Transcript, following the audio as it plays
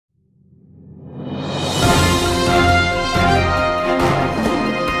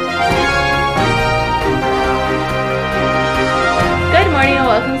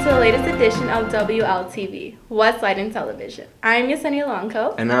newest edition of WLTV, West Leiden Television. I'm Yesenia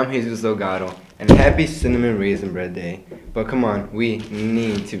Lonco. And I'm Jesus Delgado. And happy Cinnamon Raisin Bread Day. But come on, we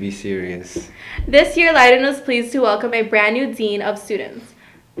need to be serious. This year, Leiden was pleased to welcome a brand new Dean of Students.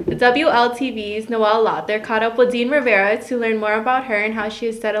 The WLTV's Noelle Lother caught up with Dean Rivera to learn more about her and how she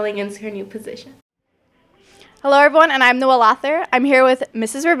is settling into her new position. Hello everyone, and I'm Noelle Lother. I'm here with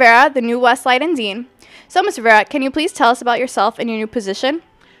Mrs. Rivera, the new West Leiden Dean. So Ms. Rivera, can you please tell us about yourself and your new position?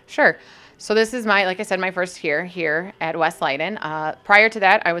 Sure. So this is like I said, my first year here at West Leiden. Prior to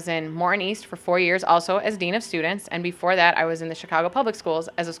that, I was in Morton East for 4 years, also as Dean of Students. And before that, I was in the Chicago Public Schools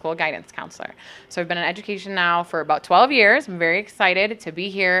as a school guidance counselor. So I've been in education now for about 12 years. I'm very excited to be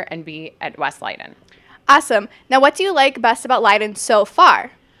here and be at West Leiden. Awesome. Now, what do you like best about Leiden so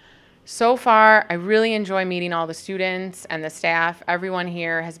far? So far, I really enjoy meeting all the students and the staff. Everyone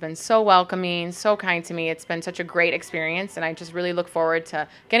here has been so welcoming, so kind to me. It's been such a great experience, and I just really look forward to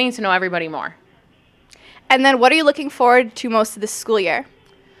getting to know everybody more. And then what are you looking forward to most of this school year?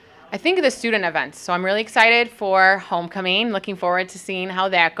 I think of the student events. So I'm really excited for homecoming, looking forward to seeing how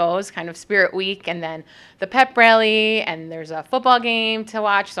that goes, kind of Spirit Week, and then the pep rally, and there's a football game to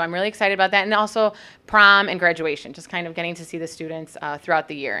watch. So I'm really excited about that. And also prom and graduation, just kind of getting to see the students throughout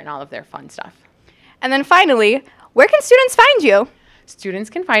the year and all of their fun stuff. And then finally, where can students find you? Students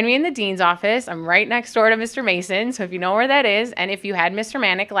can find me in the dean's office. I'm right next door to Mr. Mason, so if you know where that is, and if you had Mr.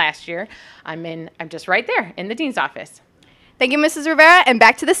 Manick last year, I'm just right there in the dean's office. Thank you, Mrs. Rivera, and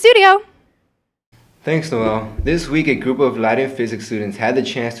back to the studio. Thanks, Noelle. This week, a group of Leiden physics students had the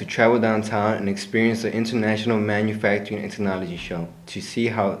chance to travel downtown and experience the International Manufacturing and Technology Show to see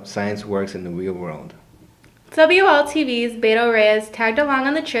how science works in the real world. WLTV's Beto Reyes tagged along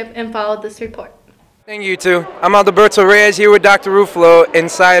on the trip and followed this report. Thank you, too. I'm Alberto Reyes here with Dr. Ruffalo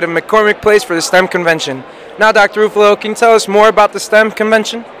inside of McCormick Place for the STEM Convention. Now, Dr. Ruffalo, can you tell us more about the STEM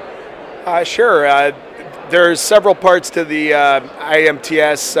Convention? Sure. There's several parts to the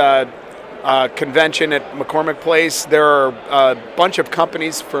IMTS convention at McCormick Place. There are a bunch of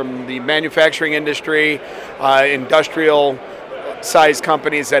companies from the manufacturing industry, industrial size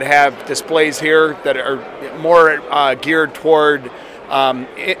companies that have displays here that are more geared toward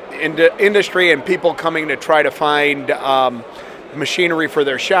industry and people coming to try to find machinery for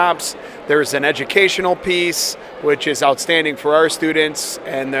their shops. There's an educational piece, which is outstanding for our students,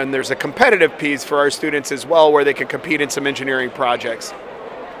 and then there's a competitive piece for our students as well, where they can compete in some engineering projects.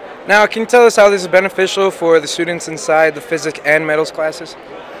 Now, can you tell us how this is beneficial for the students inside the physics and metals classes?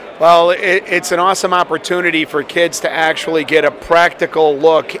 Well, it's an awesome opportunity for kids to actually get a practical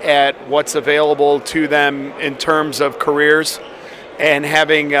look at what's available to them in terms of careers and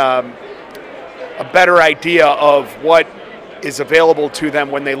having a better idea of what is available to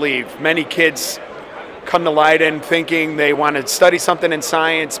them when they leave. Many kids come to Leiden thinking they want to study something in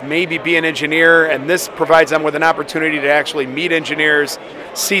science, maybe be an engineer, and this provides them with an opportunity to actually meet engineers,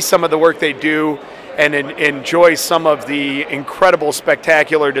 see some of the work they do, and enjoy some of the incredible,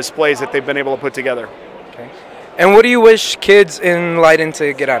 spectacular displays that they've been able to put together. Okay. And what do you wish kids in Leiden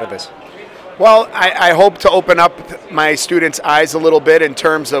to get out of this? Well, I hope to open up my students' eyes a little bit in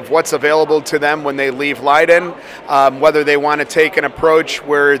terms of what's available to them when they leave Leiden, whether they want to take an approach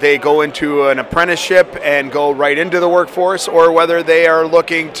where they go into an apprenticeship and go right into the workforce, or whether they are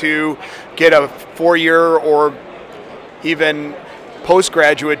looking to get a 4-year or even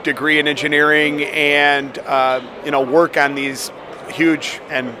postgraduate degree in engineering and work on these huge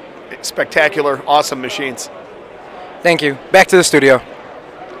and spectacular, awesome machines. Thank you. Back to the studio.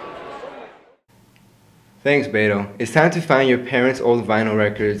 Thanks, Beto. It's time to find your parents' old vinyl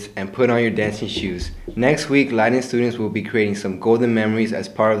records and put on your dancing shoes. Next week, Leiden students will be creating some golden memories as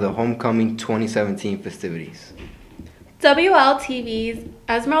part of the Homecoming 2017 festivities. WLTV's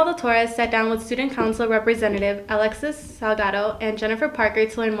Esmeralda Torres sat down with Student Council Representative Alexis Salgado and Jennifer Parker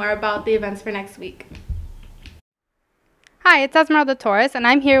to learn more about the events for next week. Hi, it's Esmeralda Torres, and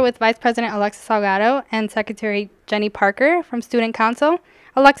I'm here with Vice President Alexis Salgado and Secretary Jenny Parker from Student Council.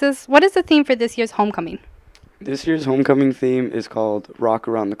 Alexis, what is the theme for this year's homecoming? This year's homecoming theme is called Rock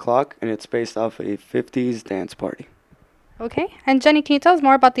Around the Clock, and it's based off a 50s dance party. Okay, and Jenny, can you tell us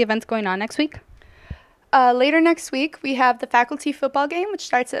more about the events going on next week? Later next week, we have the faculty football game, which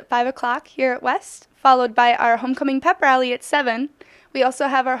starts at 5 o'clock here at West, followed by our homecoming pep rally at 7. We also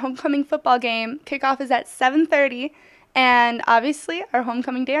have our homecoming football game. Kickoff is at 7:30, and obviously our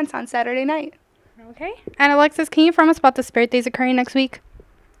homecoming dance on Saturday night. Okay, and Alexis, can you inform us about the Spirit Days occurring next week?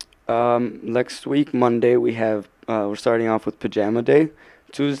 Next week, Monday, we're starting off with Pajama Day.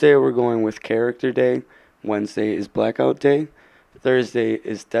 Tuesday, we're going with Character Day. Wednesday is Blackout Day. Thursday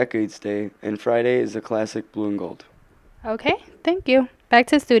is Decades Day. And Friday is the classic Blue and Gold. Okay, thank you. Back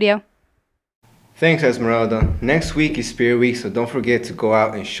to the studio. Thanks, Esmeralda. Next week is Spirit Week, so don't forget to go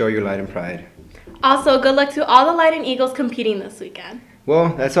out and show your light and pride. Also, good luck to all the Leiden Eagles competing this weekend. Well,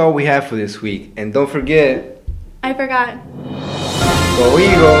 that's all we have for this week. And don't forget... I forgot. Go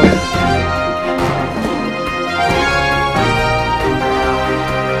Eagles!